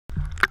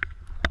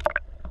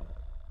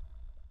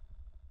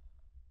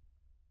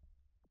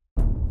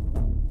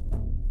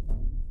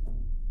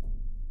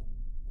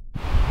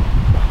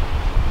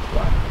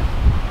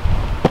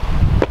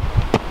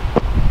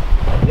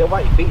Get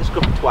away your feet, you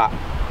scruffy twat.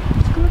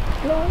 It's good,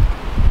 go on.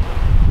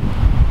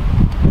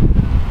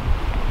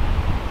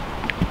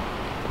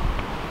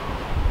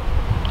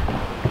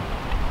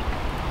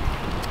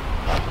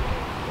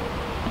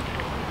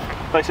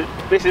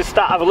 This is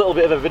start of a little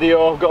bit of a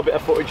video. I've got a bit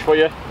of footage for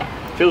you.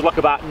 Feels like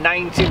about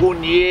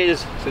 91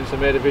 years since I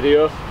made a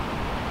video.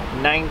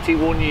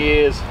 91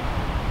 years.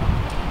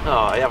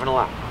 Oh, are you having a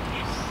laugh?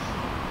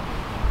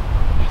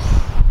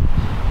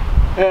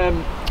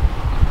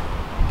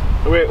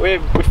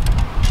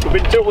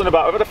 We've been tooling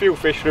about. We've had a few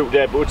fish through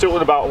there, but we're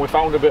tooling about and we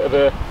found a bit of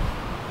a,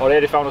 or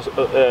Eddie found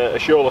a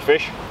shoal of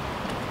fish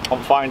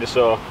on Finder,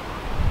 so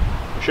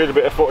I'll show you a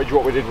bit of footage of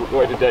what we did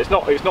there. It's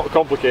not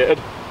complicated.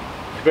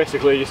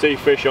 Basically, you see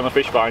fish on a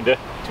fish finder.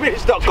 To me,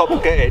 it's not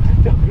complicated.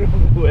 Dog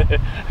runs away.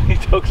 Your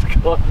dog's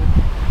gone.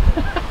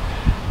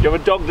 You have a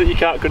dog that you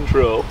can't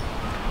control.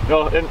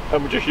 No, and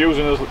we're just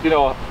using as you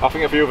know. I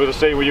think a few of us have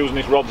seen we're using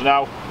these rods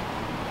now.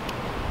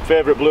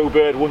 Favourite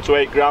Bluebird 1 to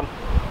 8 gram.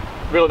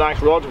 Really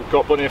nice rods. We've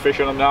got plenty of fish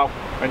on them now.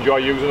 Enjoy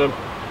using them.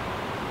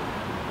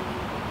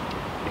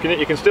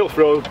 You can still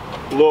throw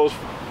lows,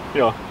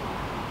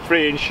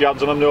 3-inch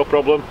shads on them, no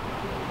problem.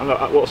 And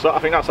what's that? I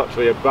think that's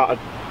actually about a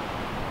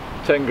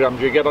 10 gram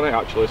jig head on it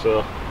actually,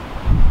 so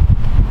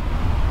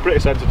pretty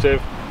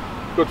sensitive,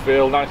 good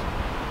feel, nice.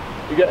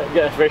 You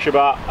get a fish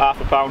about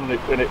 £half a pound and it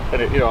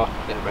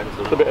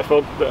it's a bit of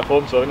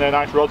fun, so they're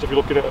nice rods if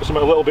you're looking at something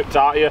a little bit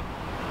tighter,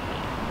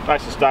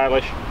 nice and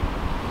stylish.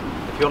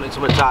 If you wanted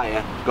something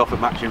tighter, go for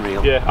matching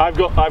reel. Yeah, I've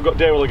got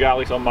Daryl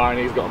Legalis on mine,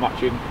 he's got a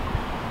matching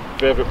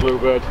Favourite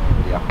Bluebird.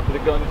 Yeah. Has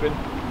it got anything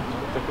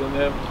particular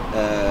name?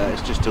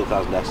 It's just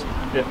 2000S.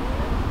 Yeah.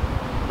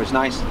 But it's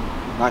nice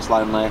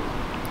line lay.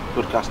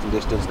 Good casting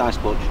distance, nice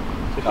clutch.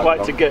 If you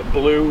like to get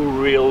blue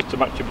reels to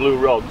match your blue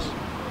rods.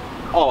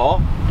 Or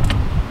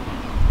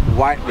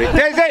white reels.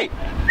 Daisy!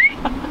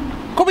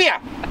 Come here!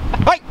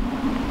 Hey!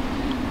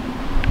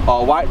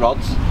 Or white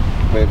rods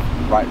with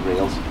white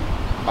reels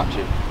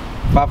matching.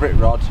 Favourite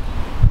rod,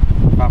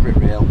 favourite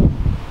reel,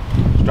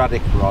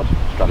 Stradic rod,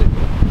 Stradic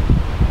reel.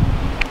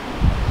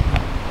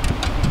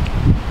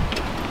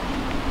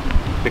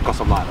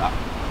 Because I'm like that.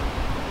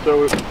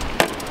 So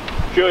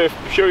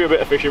show you a bit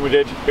of fishing we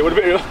did. It would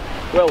have been,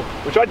 well,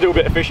 we tried to do a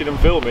bit of fishing and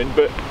filming,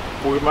 but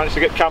we managed to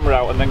get camera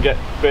out and then get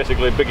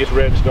basically the biggest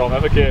rainstorm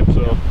ever came,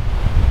 so it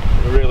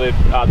was really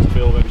hard to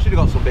film it. We should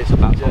have got some bits of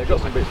that. Yeah,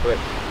 got some bits for it.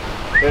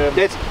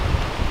 Did?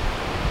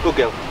 Good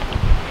girl.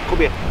 Come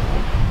here.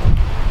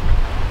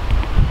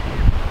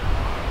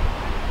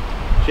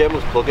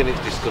 Shameless plugging, it's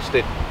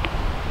disgusting.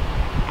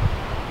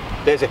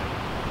 Daisy,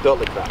 don't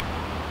lick that.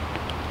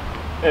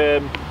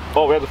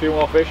 Oh, we had a few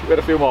more fish. We had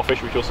a few more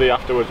fish which you'll see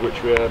afterwards, which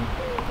we've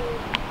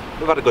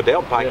had a good day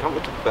on Pike, yeah.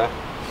 Haven't we, to be fair?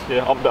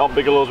 Yeah, on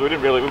Bigelow's we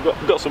didn't really. We've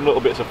got some little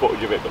bits of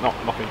footage of it, but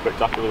nothing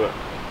spectacular. But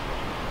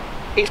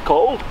it's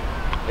cold.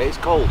 It's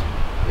cold.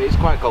 It's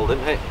quite cold,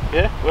 isn't it?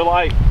 Yeah, we're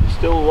like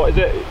still, what is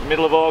it?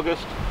 Middle of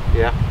August.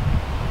 Yeah.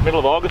 Middle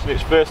of August, and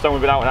it's the first time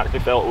we've been out and actually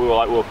felt we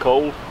were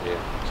cold. Yeah.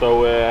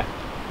 So you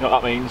know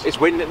what that means? It's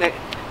wind, isn't it?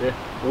 Yeah.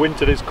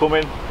 Winter is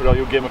coming for all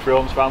you Game of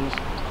Thrones fans.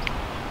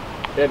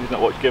 Yeah, he's not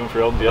watched Game of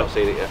Thrones yet. Not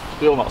seen it yet.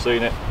 Still not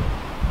seen it.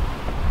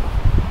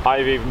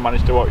 I've even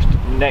managed to watch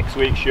next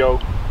week's show.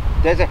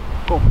 Daisy,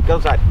 come on, go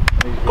inside.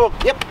 Go on,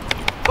 yep.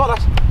 Go on,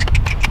 lass.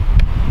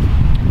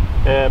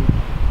 And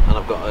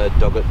I've got a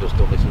dog that just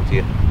don't listen to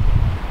you.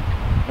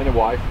 And a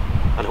wife.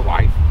 And a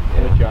wife.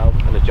 And a child.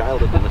 And a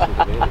child that doesn't listen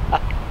to me.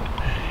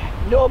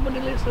 Nobody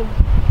listens.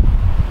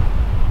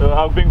 So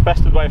I've been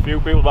pestered by a few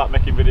people about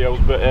making videos,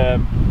 but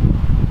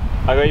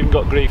I even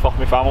got grief off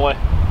my family.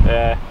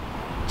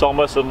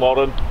 Thomas and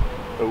Lauren,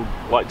 who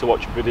like to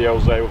watch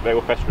videos, they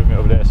were pestering me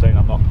over there saying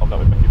I'm not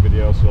making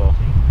videos, so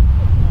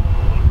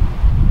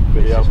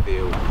This is for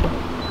you.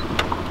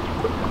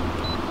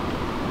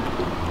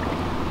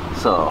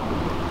 So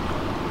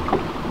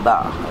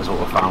that is what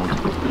we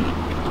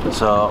found.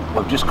 So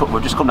we've just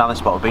come down this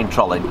spot. We've been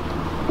trolling,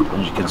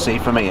 and you can see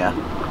from here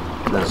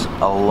there's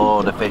a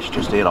load of fish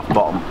just here off the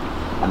bottom,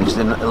 and it's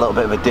in a little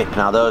bit of a dip.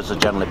 Now those are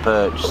generally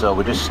perch, so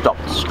we just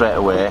stopped straight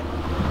away.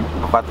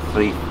 We've had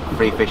three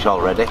fish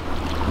already,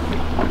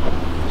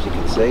 as you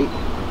can see.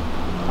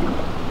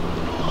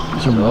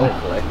 Some more.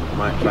 Hopefully we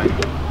might try and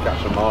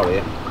catch some more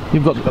here.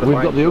 We've got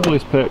the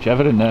ugliest perch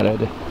ever in there,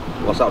 Eddie.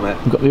 What's that, mate?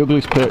 We've got the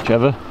ugliest perch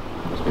ever.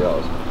 Must be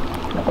yours.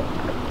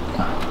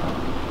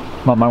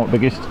 Mine was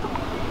biggest.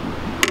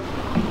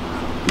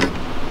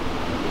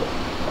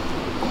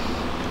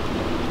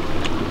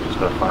 Just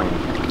gotta find.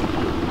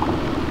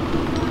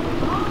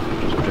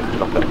 Just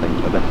drifted off that thing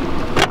a bit.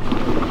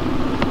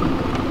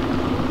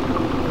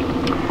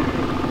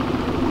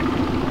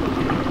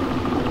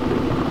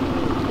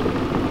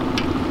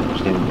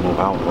 Just need to move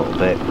out a little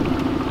bit.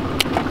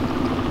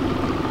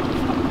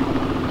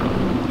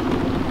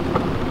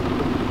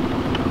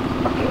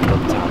 Back at a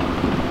good time.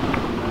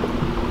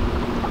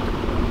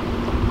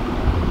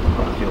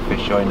 Got a few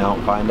fish showing out,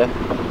 finder.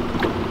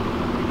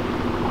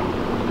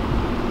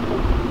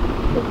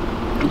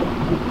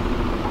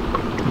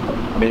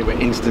 mean, it was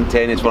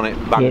instantaneous, wasn't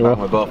it? Bang, Yeah, bang, well.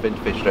 we're both into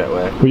fish straight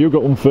away. Well, you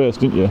got one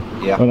first, didn't you?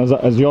 Yeah. And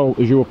as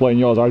you were playing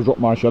yours, I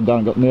dropped my shad down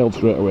and got nailed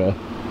straight away.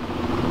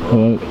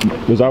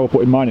 As I was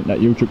putting mine in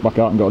net, you took back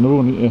out and got another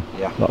one, didn't you?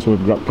 Yeah. That's when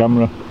we grabbed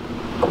camera.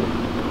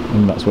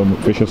 And that's when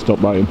Fisher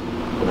stopped biting.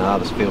 No,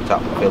 there's field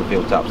taps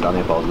down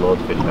here, but there's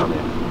loads of fish down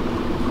here.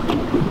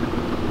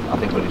 I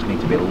think we just need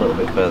to be a little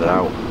bit further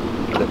out.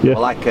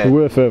 Yeah, we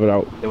were further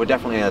out. They were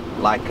definitely a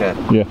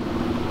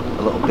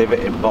little divot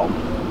in bottom.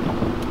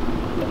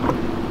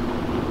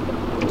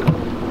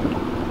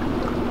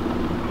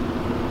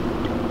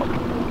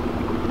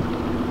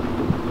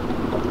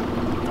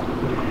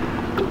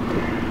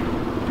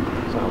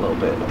 So a little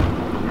bit.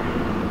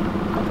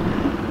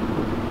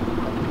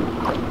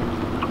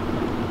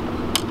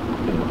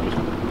 Just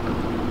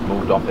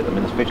moved off it. I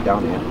mean, there's fish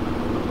down here.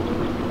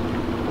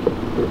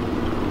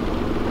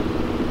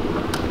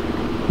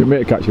 You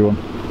may catch you one.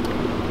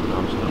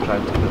 I'm just going to try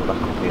and take it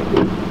back up here.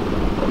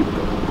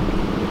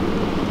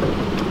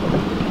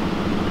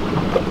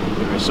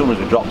 As soon as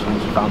we dropped,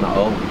 once we found that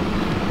hole.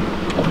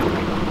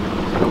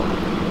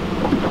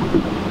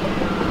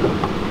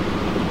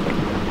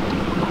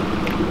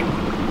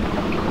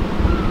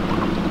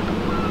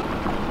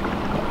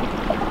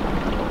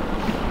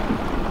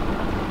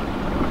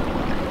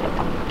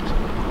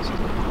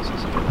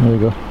 There you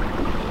go.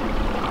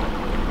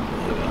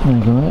 There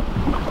you go, mate.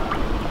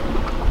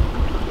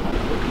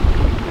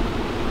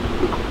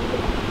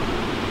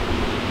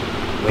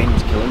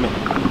 Wind's killing me.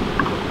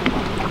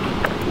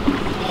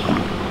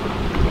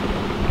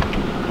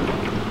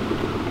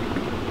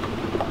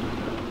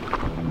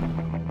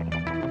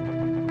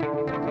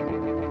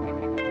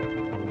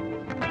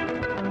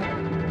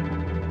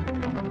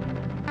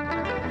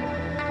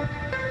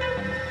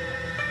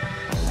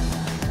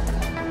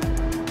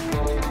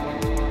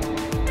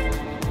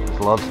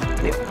 Loads.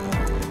 Yep.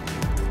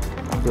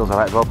 Feels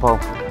alright as well, Paul.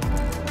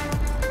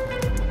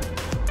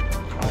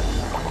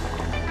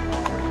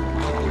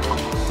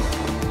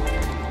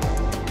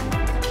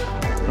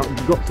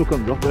 Got stuck on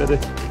drop already.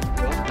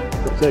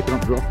 Got taken on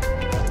drop.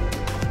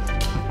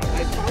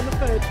 I found the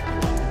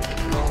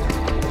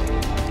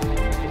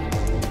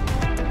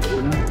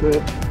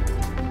perch.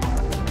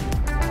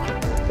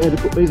 Hey, they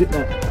put these in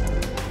there.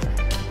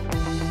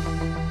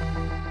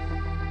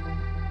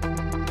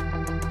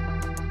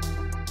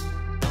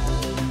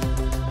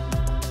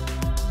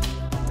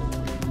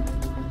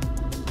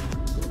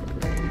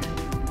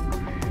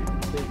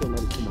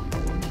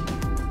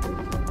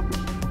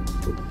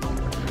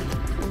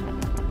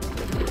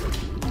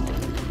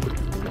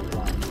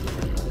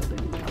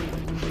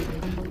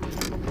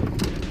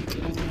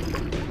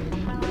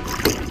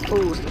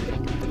 Oh,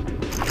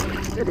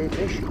 steady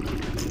fish.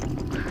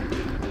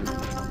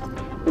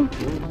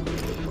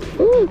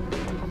 Ooh.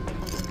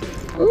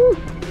 Ooh.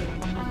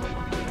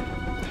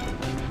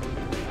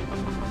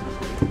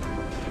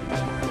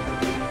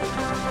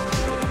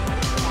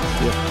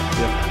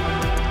 Yeah.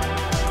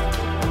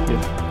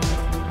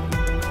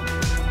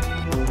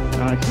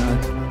 Nice.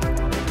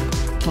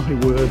 My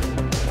word.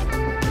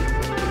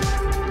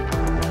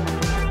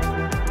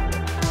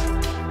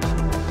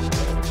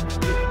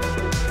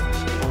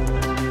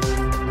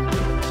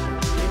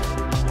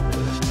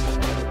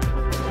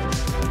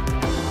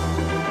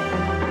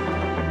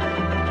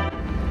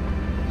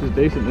 This is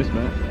decent, this,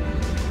 mate.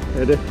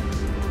 Ready?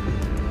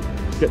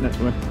 Get next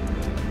to me.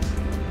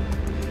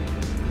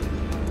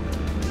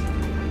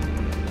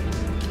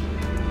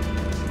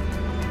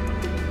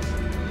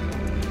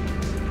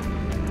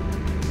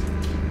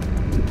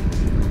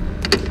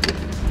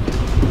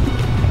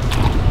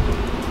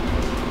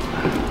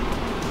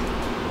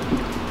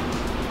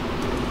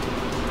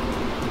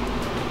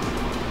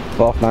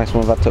 Fourth nice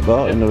one we've had to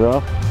boat in a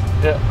row.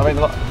 Yeah, I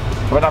mean,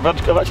 I've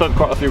actually had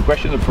quite a few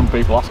questions from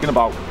people asking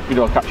about, you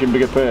know, catching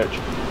bigger perch.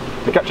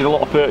 They're catching a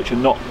lot of perch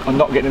and not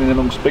getting in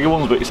amongst bigger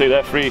ones, but you see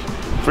they're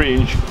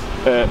 3-inch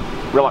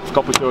relaxed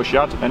copper toe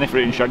shad. Any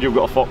 3-inch shad, you've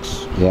got a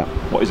fox. Yeah.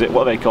 What is it?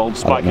 What are they called?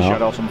 Spiky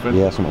shad or something?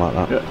 Yeah, something like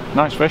that. Yeah,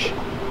 nice fish.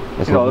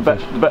 It's you know, the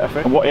better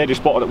fish. And what Eddie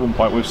spotted at one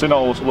point, we've seen a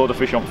load of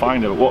fish on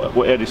Finder, but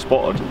what Eddie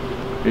spotted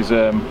is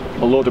a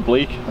load of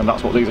bleak, and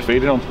that's what these are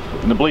feeding on.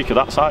 And the bleak are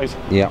that size.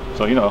 Yeah.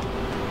 So, you know,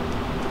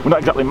 we're not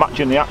exactly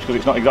matching the axe because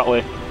it's not exactly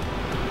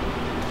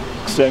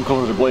the same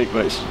colour as the bleak,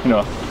 but it's, you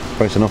know,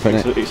 close enough,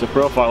 innit? It's a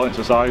profile, it's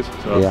a size.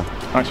 So yeah.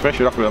 Nice fish,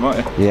 you're happy with them,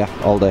 aren't you? Yeah,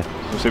 all day.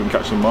 Let's see if we can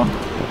catch some more.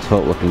 Let's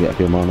hope we can get a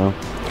few more now.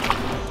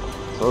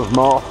 So there's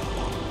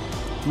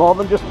more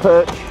than just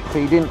perch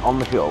feeding on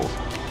the shoals.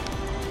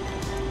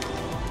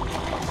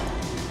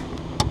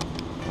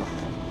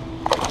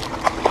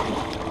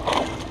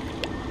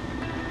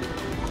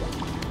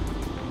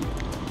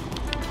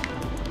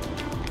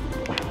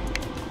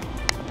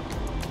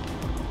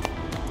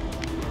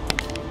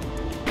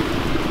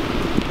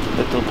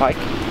 Little pike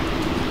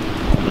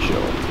on the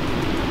shore.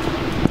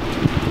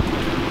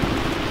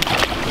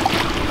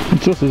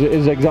 Just as it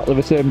is exactly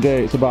the same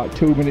day, it's about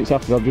 2 minutes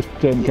after I've just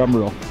turned the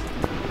camera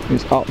off.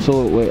 It's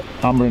absolutely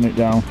hammering it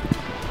down.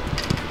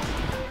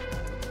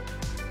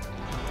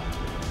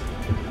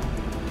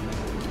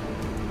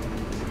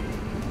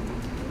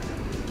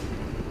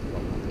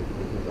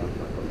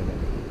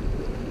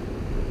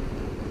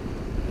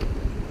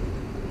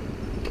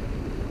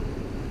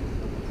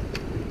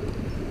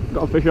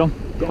 Got a fish on.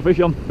 Got a fish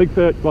on. Big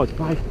perch, boys.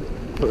 Pike.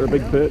 Put a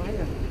big perch.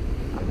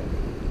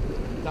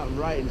 That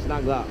right and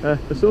snag that.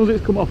 As soon as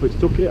it's come off, it's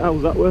took it. How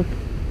does that work?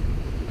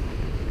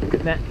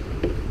 Net.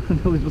 I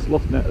nearly just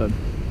lost net then.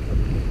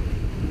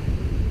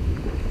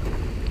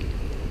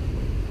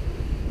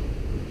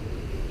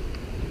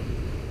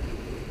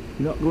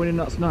 You're not going in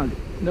that snag?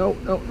 No,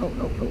 no, no,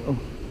 no, no, no.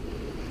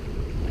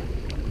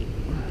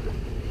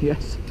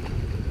 Yes.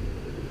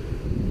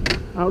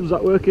 How does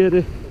that work,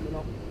 Eddie?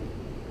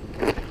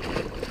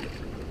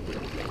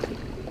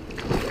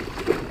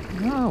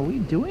 Wow, what are you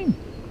doing?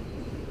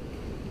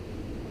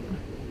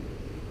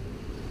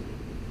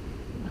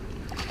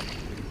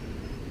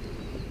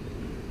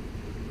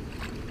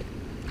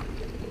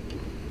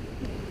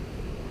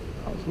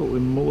 Absolutely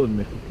mulling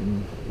me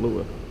fucking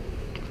lure.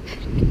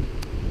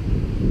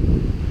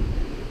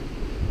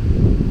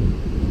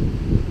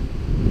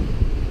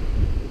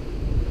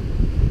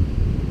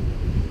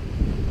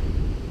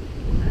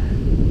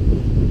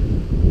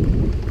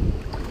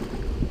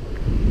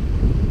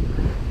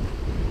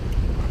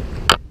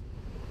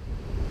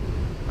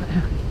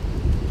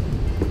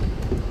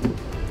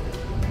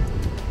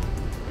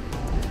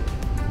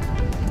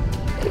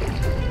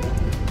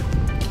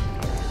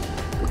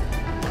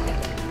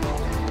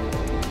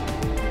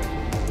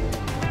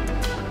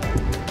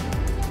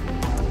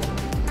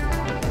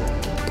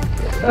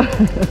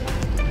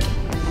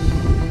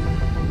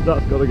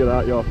 That's got to get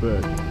out your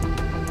fish.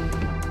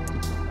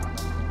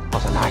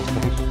 That's a nice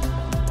fish.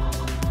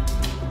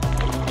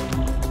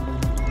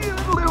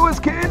 Lewis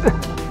kid!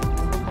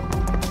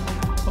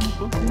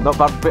 Not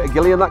bad bit of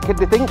gilly on that kid,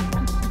 do you think?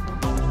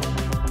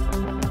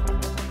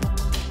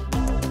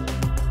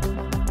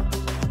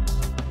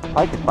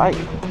 Pike is Pike.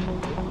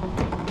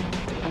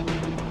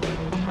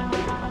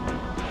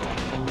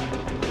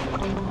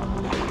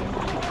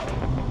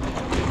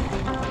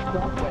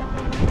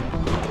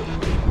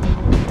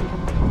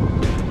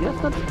 Yes,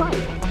 that's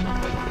Pike.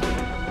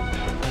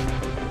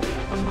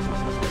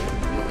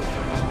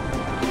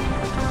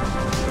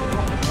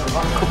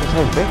 Could be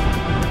same fish.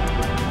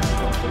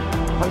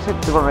 Like I said,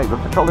 they were right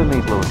good for trolling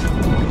these lures.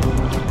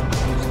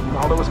 No,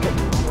 there was kid.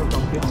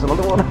 There's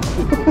another one.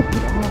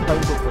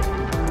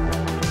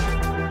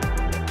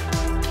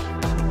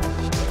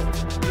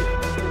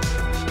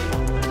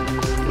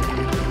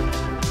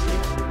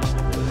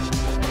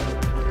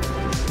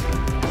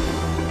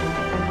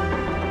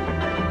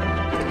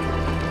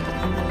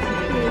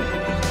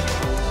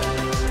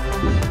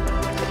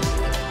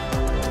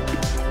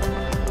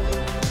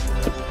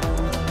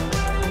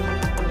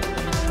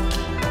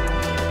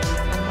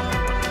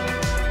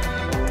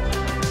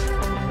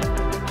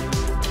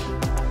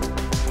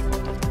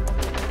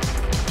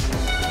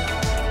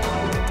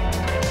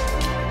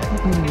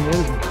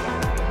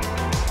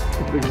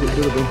 As big as it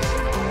should have been.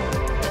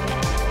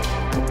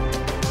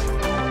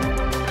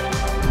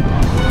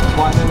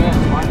 Wind them in,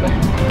 wind them.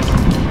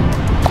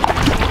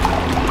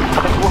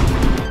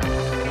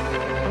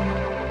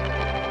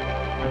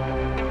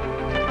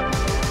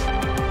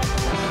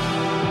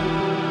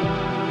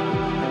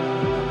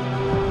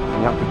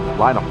 You have to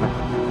line off me.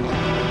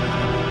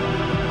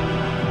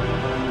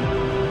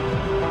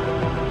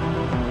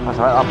 That's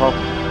alright, that Bob.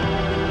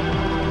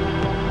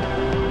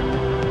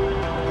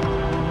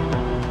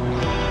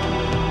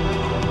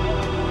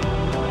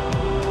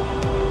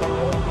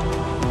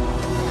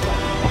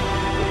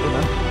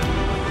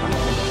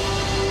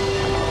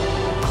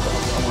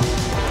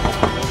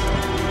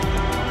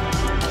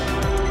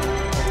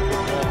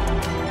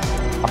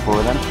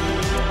 With them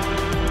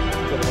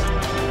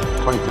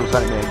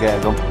 22cm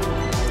Gator Gum.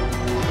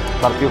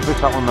 Got a few fish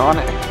that one though,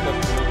 hasn't it?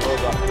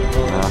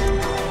 Yeah.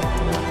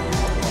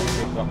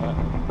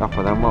 Enough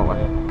for them, won't we?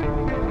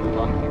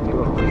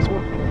 We'll go for this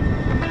one.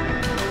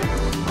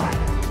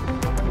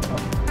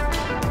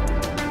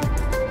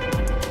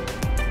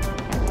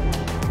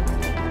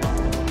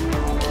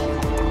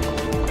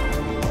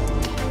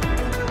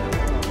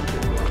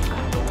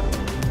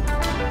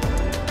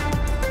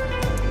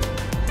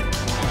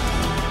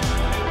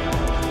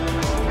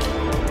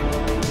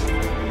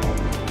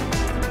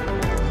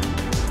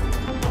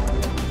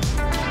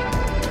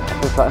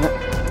 That in it.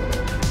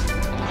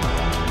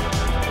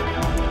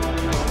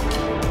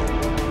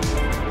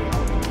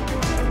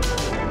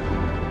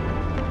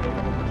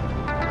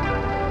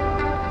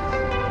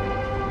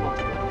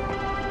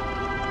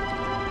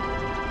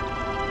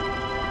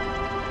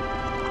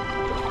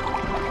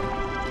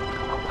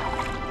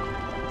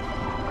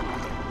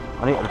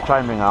 I need to try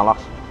and ring our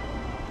lass.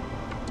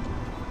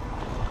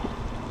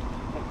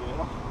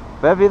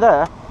 Babe, you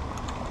there?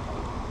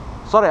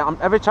 Sorry,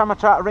 every time I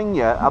try to ring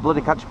you, I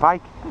bloody catch a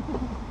pike.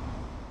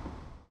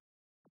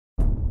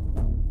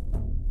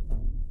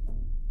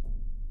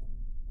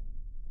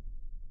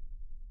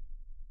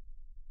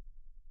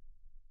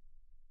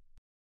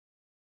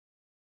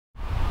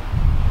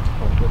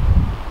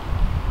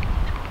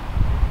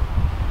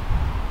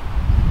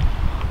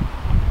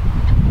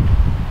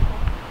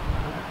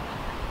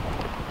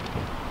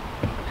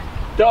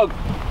 Doug,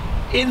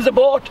 in the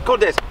boat.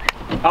 Good this.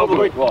 How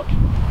quick? Watch.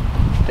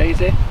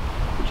 Daisy,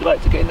 would you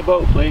like to get in the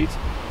boat, please?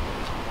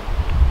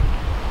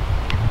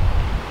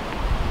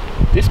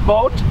 This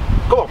boat?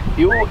 Come on.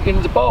 You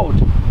in the boat?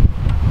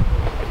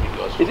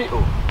 Is it?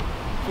 Cool.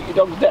 Think your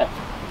dog's deaf?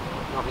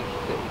 I think it's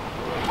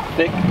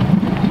Thick.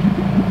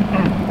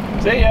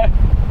 See ya.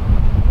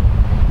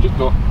 Just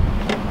go.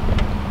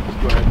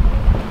 Just go ahead.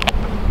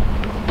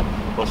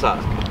 What's that?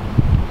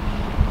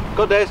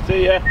 Good days.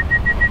 See ya.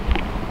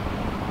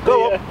 Go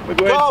See on. ya. We're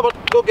going. Come on.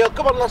 Go girl.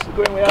 Come on, lass.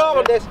 We're going without Come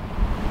on, you. Daisy.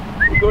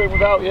 We're going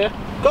without you.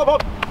 Come on.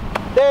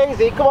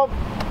 Daisy, come on.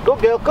 Good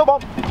girl. Come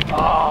on.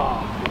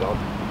 Ah. Good on.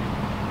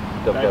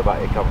 Don't Right. go back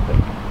to your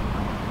camping.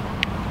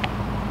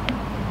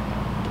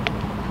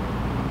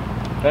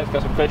 Let's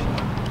get some fish.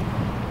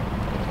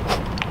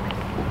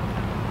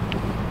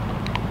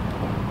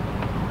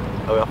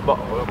 Are we off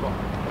bottom? Are we off bottom?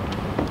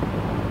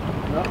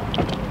 No.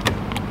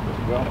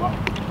 Go on, Matt.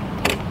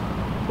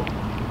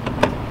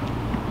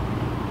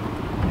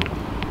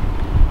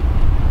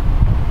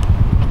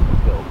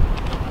 Go.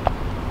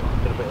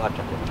 Get a bit like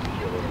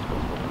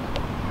jacket.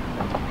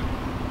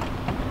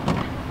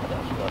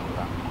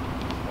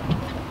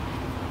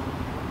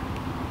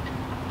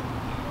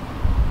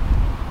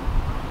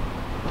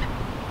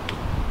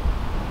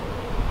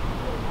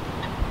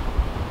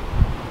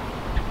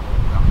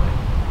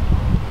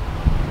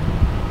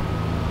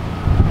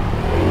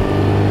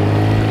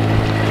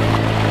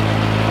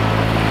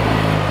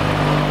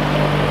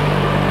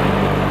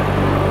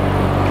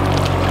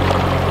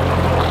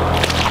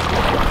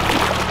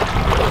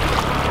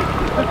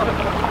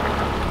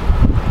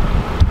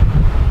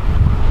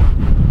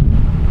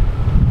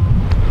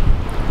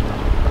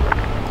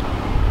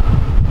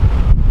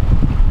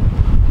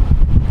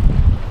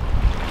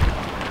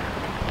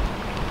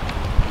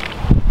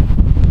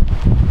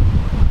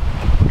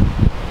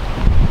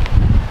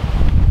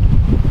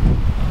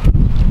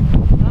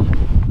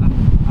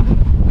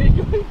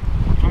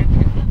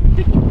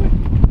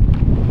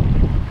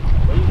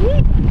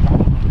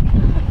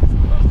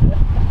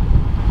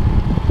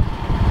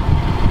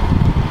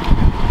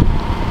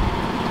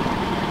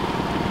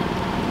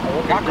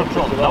 Can't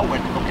control the boat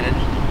when you're looking in.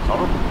 It's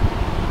horrible.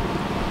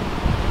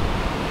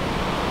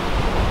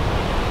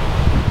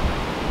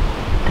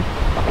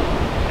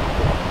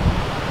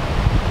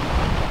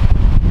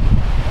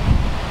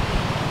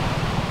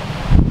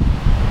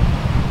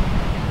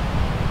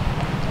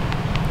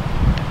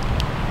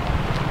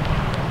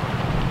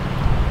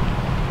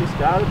 He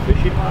started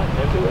fishing like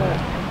everywhere.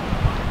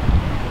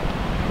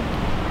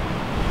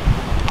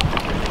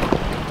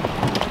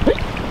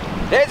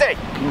 Daisy!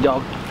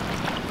 Dog.